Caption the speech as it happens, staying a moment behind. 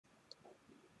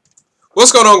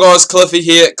What's going on, guys? Cliffy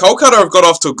here. Kolkata have got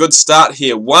off to a good start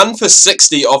here. 1 for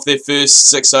 60 off their first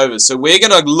 6 overs. So we're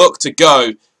going to look to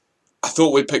go. I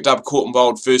thought we picked up a caught and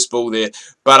bowled first ball there.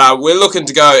 But we're looking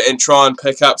to go and try and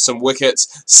pick up some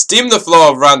wickets. Stem the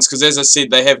flow of runs because, as I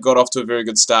said, they have got off to a very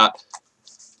good start.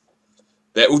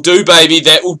 That will do, baby.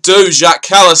 That will do. Jacques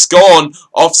Callis gone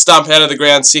off stump out of the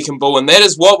ground, second ball. And that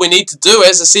is what we need to do.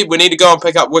 As I said, we need to go and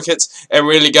pick up wickets and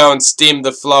really go and stem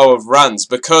the flow of runs.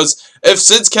 Because if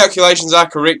Sid's calculations are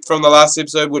correct from the last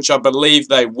episode, which I believe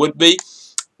they would be,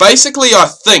 basically I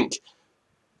think...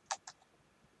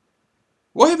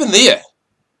 What happened there?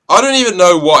 I don't even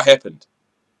know what happened.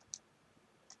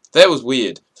 That was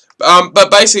weird. But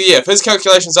basically, yeah, if his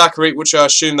calculations are correct, which I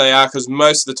assume they are, because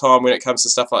most of the time when it comes to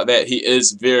stuff like that, he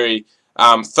is very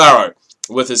thorough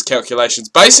with his calculations.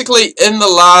 Basically, in the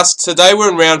last, today we're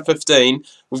in round 15,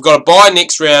 we've got a bye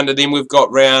next round, and then we've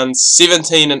got rounds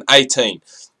 17 and 18.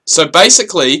 So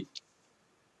basically,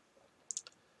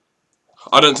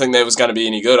 I didn't think that was going to be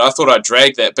any good. I thought I'd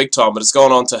dragged that big time, but it's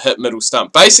gone on to hit middle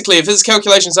stump. Basically, if his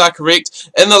calculations are correct,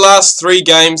 in the last 3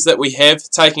 games that we have,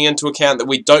 taking into account that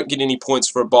we don't get any points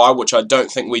for a bye, which I don't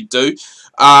think we do,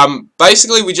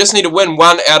 basically we just need to win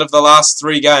 1 out of the last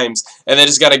 3 games, and that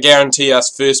is going to guarantee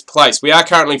us first place. We are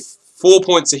currently 4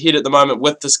 points ahead at the moment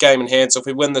with this game in hand, so if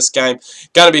we win this game,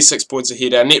 going to be 6 points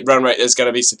ahead. Our net run rate is going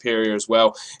to be superior as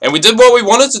well. And we did what we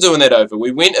wanted to do in that over.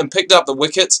 We went and picked up the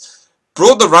wickets,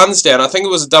 brought the runs down. I think it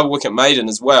was a double wicket maiden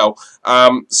as well.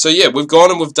 So yeah, we've gone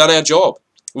and we've done our job.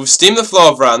 We've stemmed the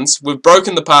flow of runs. We've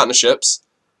broken the partnerships.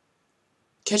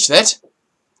 Catch that?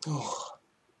 Oh,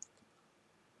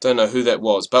 don't know who that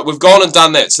was, but we've gone and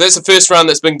done that. So that's the first run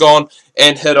that's been gone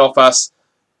and hit off us.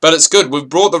 But it's good. We've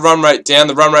brought the run rate down.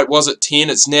 The run rate was at 10.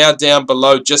 It's now down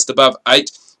below, just above 8.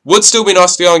 Would still be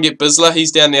nice to go and get Bisler.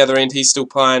 He's down the other end. He's still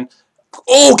playing.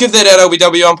 Oh, give that out,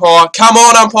 LBW umpire. Come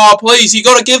on, umpire, please. You've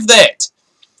got to give that.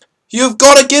 You've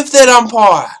got to give that,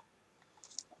 umpire.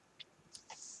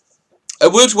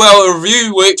 It worked well. A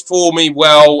review worked for me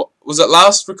well. Was it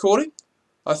last recording?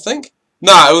 I think.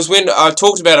 No, it was when I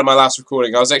talked about it in my last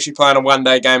recording. I was actually playing a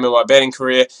one-day game in my batting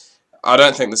career. I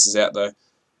don't think this is out, though.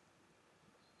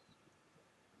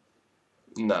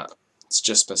 Nah. It's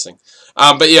just missing.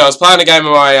 But yeah, I was playing a game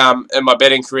in my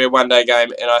batting career, one-day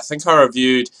game, and I think I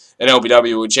reviewed an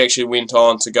LBW, which actually went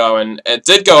on to go, and it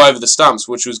did go over the stumps,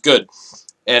 which was good.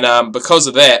 And because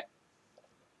of that,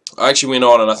 I actually went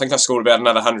on, and I think I scored about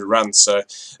another 100 runs, so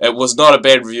it was not a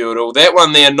bad review at all. That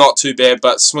one there, not too bad,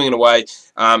 but swinging away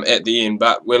at the end.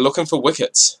 But we're looking for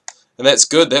wickets, and that's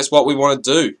good. That's what we want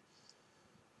to do.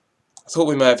 I thought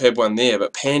we may have had one there,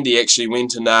 but Pandy actually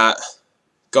went and...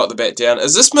 got the bat down.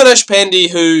 Is this Manish Pandey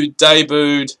who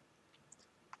debuted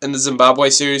in the Zimbabwe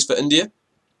series for India?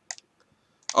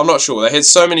 I'm not sure. They had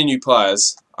so many new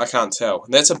players, I can't tell.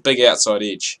 And that's a big outside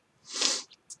edge.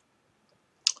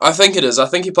 I think it is. I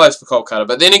think he plays for Kolkata.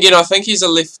 But then again, I think he's a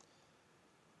left...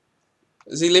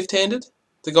 Is he left-handed?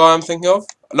 The guy I'm thinking of?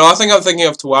 No, I think I'm thinking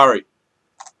of Tawari.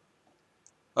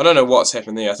 I don't know what's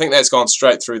happened there. I think that's gone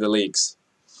straight through the legs.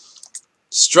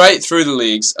 Straight through the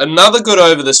legs. Another good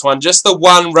over this one. Just the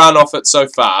 1 run off it so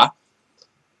far.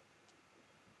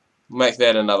 Make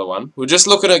that another one. We're just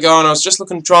looking at going. I was just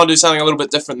looking to try and do something a little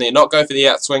bit different there. Not go for the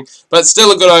outswing. But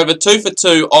still a good over. 2 for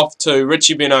 2 off 2.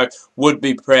 Richie Beno would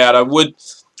be proud. I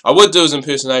would do his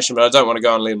impersonation, but I don't want to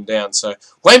go and let him down. So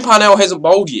Wayne Parnell hasn't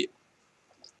bowled yet.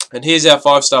 And here's our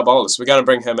 5-star bowler. So we're going to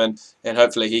bring him in, and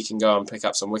hopefully he can go and pick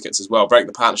up some wickets as well. Break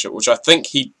the partnership, which I think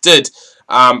he did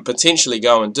potentially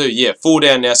go and do. Yeah, 4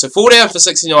 down now. So 4 down for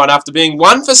 69 after being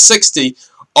 1 for 60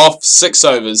 off 6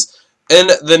 overs. In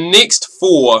the next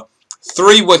 4,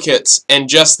 3 wickets and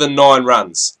just the 9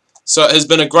 runs. So it has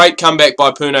been a great comeback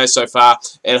by Pune so far,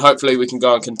 and hopefully we can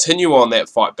go and continue on that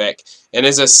fight back. And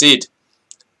as I said,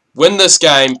 win this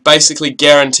game basically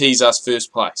guarantees us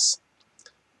first place.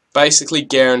 Basically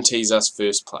guarantees us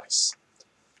first place.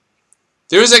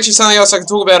 There is actually something else I can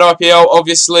talk about IPL.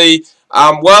 Obviously,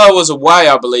 while I was away,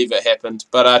 I believe it happened.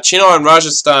 But Chennai and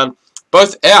Rajasthan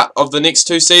both out of the next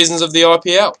 2 seasons of the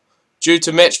IPL due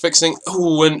to match fixing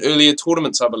in earlier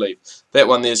tournaments, I believe. That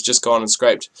one there's just gone and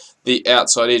scraped the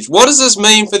outside edge. What does this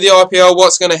mean for the IPL?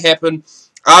 What's going to happen?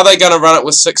 Are they going to run it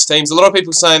with 6 teams? A lot of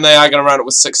people saying they are going to run it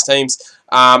with 6 teams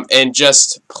and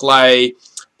just play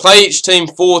each team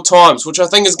 4 times, which I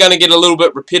think is going to get a little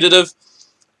bit repetitive.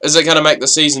 Is it going to make the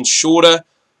season shorter?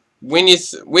 When you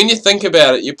think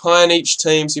about it, you're playing each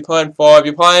team, so you're playing 5,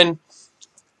 you're playing...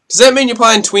 Does that mean you're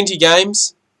playing 20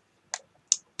 games?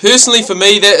 Personally, for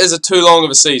me, that is too long of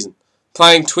a season.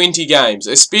 Playing 20 games,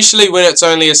 especially when it's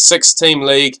only a 6-team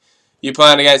league, you're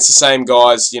playing against the same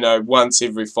guys, you know, once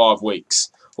every 5 weeks.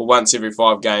 for once every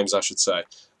 5 games, I should say.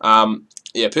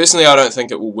 Yeah, personally, I don't think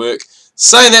it will work.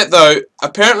 Saying that, though,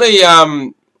 apparently,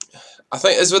 I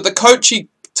think it's with the Kochi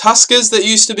Tuskers that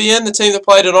used to be in, the team that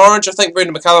played in Orange. I think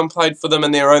Brendan McCullum played for them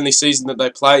in their only season that they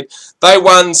played. They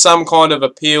won some kind of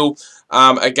appeal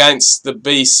against the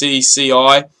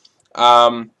BCCI.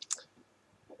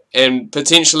 And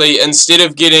potentially, instead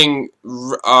of getting,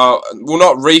 well,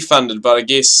 not refunded, but I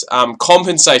guess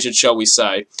compensated, shall we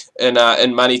say,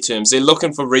 in money terms, they're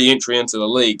looking for re-entry into the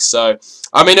league. So,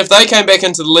 I mean, if they came back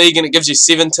into the league and it gives you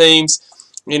 7 teams,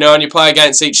 you know, and you play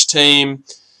against each team,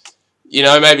 you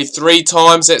know, maybe 3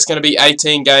 times, that's going to be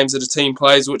 18 games that a team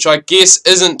plays, which I guess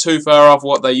isn't too far off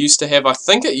what they used to have. I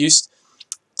think it used...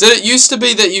 Did it used to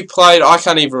be that you played... I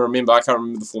can't even remember. I can't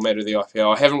remember the format of the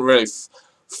IPL. I haven't really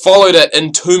followed it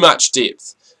in too much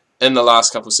depth in the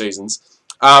last couple of seasons.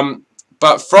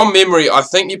 But from memory, I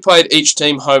think you played each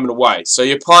team home and away. So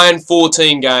you're playing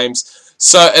 14 games.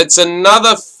 So it's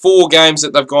another 4 games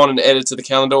that they've gone and added to the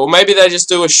calendar. Or maybe they just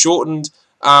do a shortened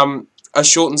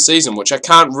season, which I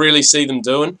can't really see them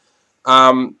doing.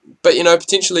 But, you know,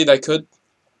 potentially they could.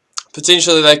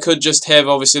 Potentially they could just have,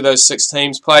 obviously, those 6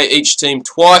 teams, play each team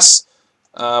twice.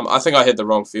 I think I had the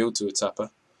wrong field to a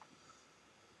tapper.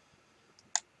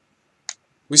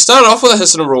 We started off with a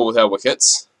hiss and a roar with our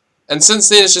wickets, and since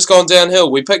then it's just gone downhill.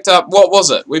 We picked up, what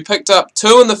was it? We picked up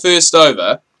 2 in the first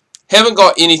over, haven't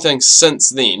got anything since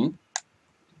then,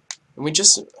 and we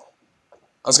just...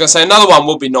 I was going to say another one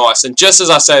would be nice, and just as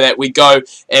I say that, we go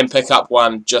and pick up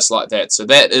one just like that. So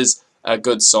that is a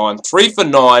good sign. 3 for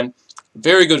 9,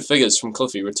 very good figures from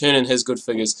Cliffy, returning his good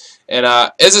figures. And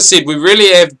as I said, we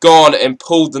really have gone and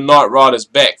pulled the Knight Riders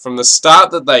back from the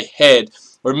start that they had.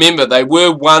 Remember, they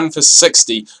were 1 for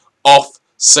 60 off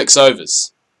 6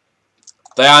 overs.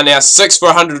 They are now 6 for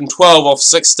 112 off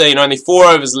 16, only 4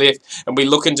 overs left, and we're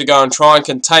looking to go and try and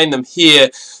contain them here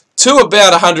to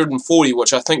about 140,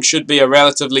 which I think should be a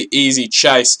relatively easy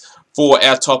chase for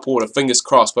our top order. Fingers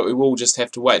crossed, but we will just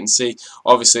have to wait and see,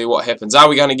 obviously, what happens. Are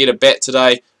we going to get a bat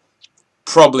today?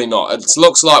 Probably not. It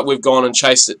looks like we've gone and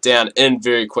chased it down in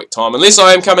very quick time. Unless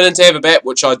I am coming in to have a bat,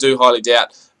 which I do highly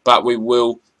doubt, but we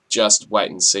will just wait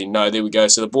and see. No, there we go.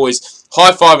 So the boys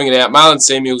high-fiving it out. Marlon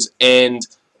Samuels and...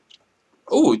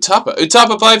 ooh, Utapa.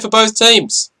 Utapa played for both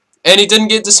teams. And he didn't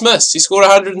get dismissed. He scored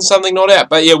 100 and something not out.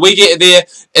 But yeah, we get there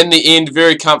in the end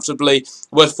very comfortably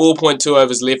with 4.2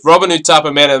 overs left. Robin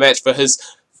Utapa, man of the match for his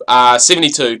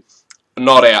 72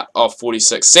 not out of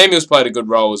 46. Samuels played a good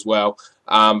role as well.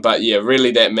 But yeah,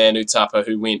 really that man Utapa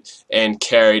who went and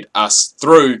carried us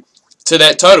through to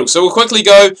that total. So we'll quickly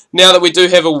go, now that we do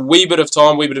have a wee bit of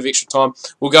time, wee bit of extra time,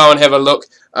 we'll go and have a look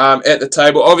at the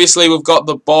table. Obviously, we've got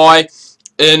the bye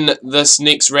in this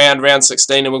next round, round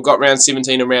 16, and we've got round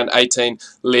 17 and round 18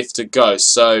 left to go.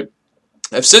 So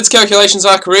if Sid's calculations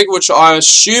are correct, which I'm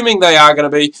assuming they are going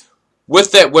to be,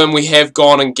 with that win we have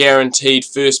gone and guaranteed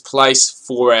first place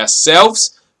for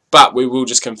ourselves, but we will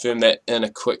just confirm that in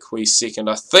a quick wee second.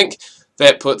 I think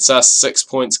that puts us 6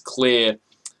 points clear,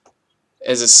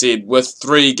 as I said, with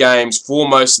 3 games for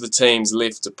most of the teams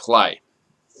left to play.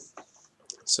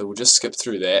 So we'll just skip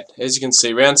through that. As you can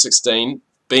see, round 16,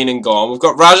 been and gone. We've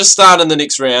got Rajasthan in the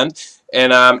next round,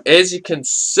 and as you can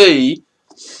see,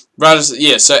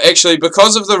 so actually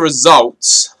because of the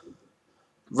results,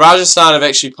 Rajasthan have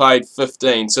actually played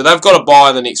 15, so they've got a bye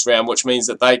in the next round, which means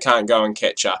that they can't go and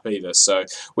catch up either. So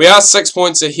we are 6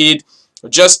 points ahead,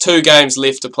 just 2 games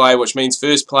left to play, which means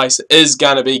first place is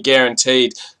going to be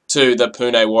guaranteed to the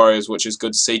Pune Warriors, which is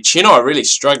good to see. Chennai are really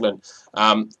struggling.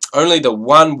 Only the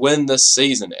 1 win this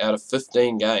season out of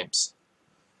 15 games.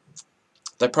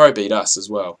 They probably beat us as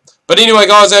well. But anyway,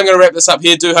 guys, I'm going to wrap this up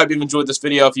here. Do hope you've enjoyed this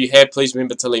video. If you have, please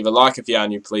remember to leave a like. If you are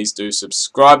new, please do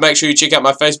subscribe. Make sure you check out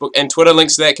my Facebook and Twitter.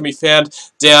 Links to that can be found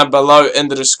down below in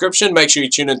the description. Make sure you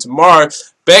tune in tomorrow.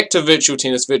 Back to Virtual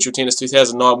Tennis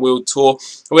 2009 World Tour,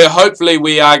 where hopefully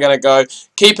we are going to go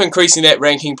keep increasing that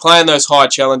ranking, playing those high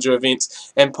challenger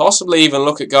events, and possibly even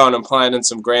look at going and playing in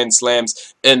some Grand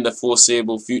Slams in the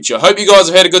foreseeable future. Hope you guys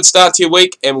have had a good start to your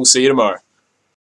week, and we'll see you tomorrow.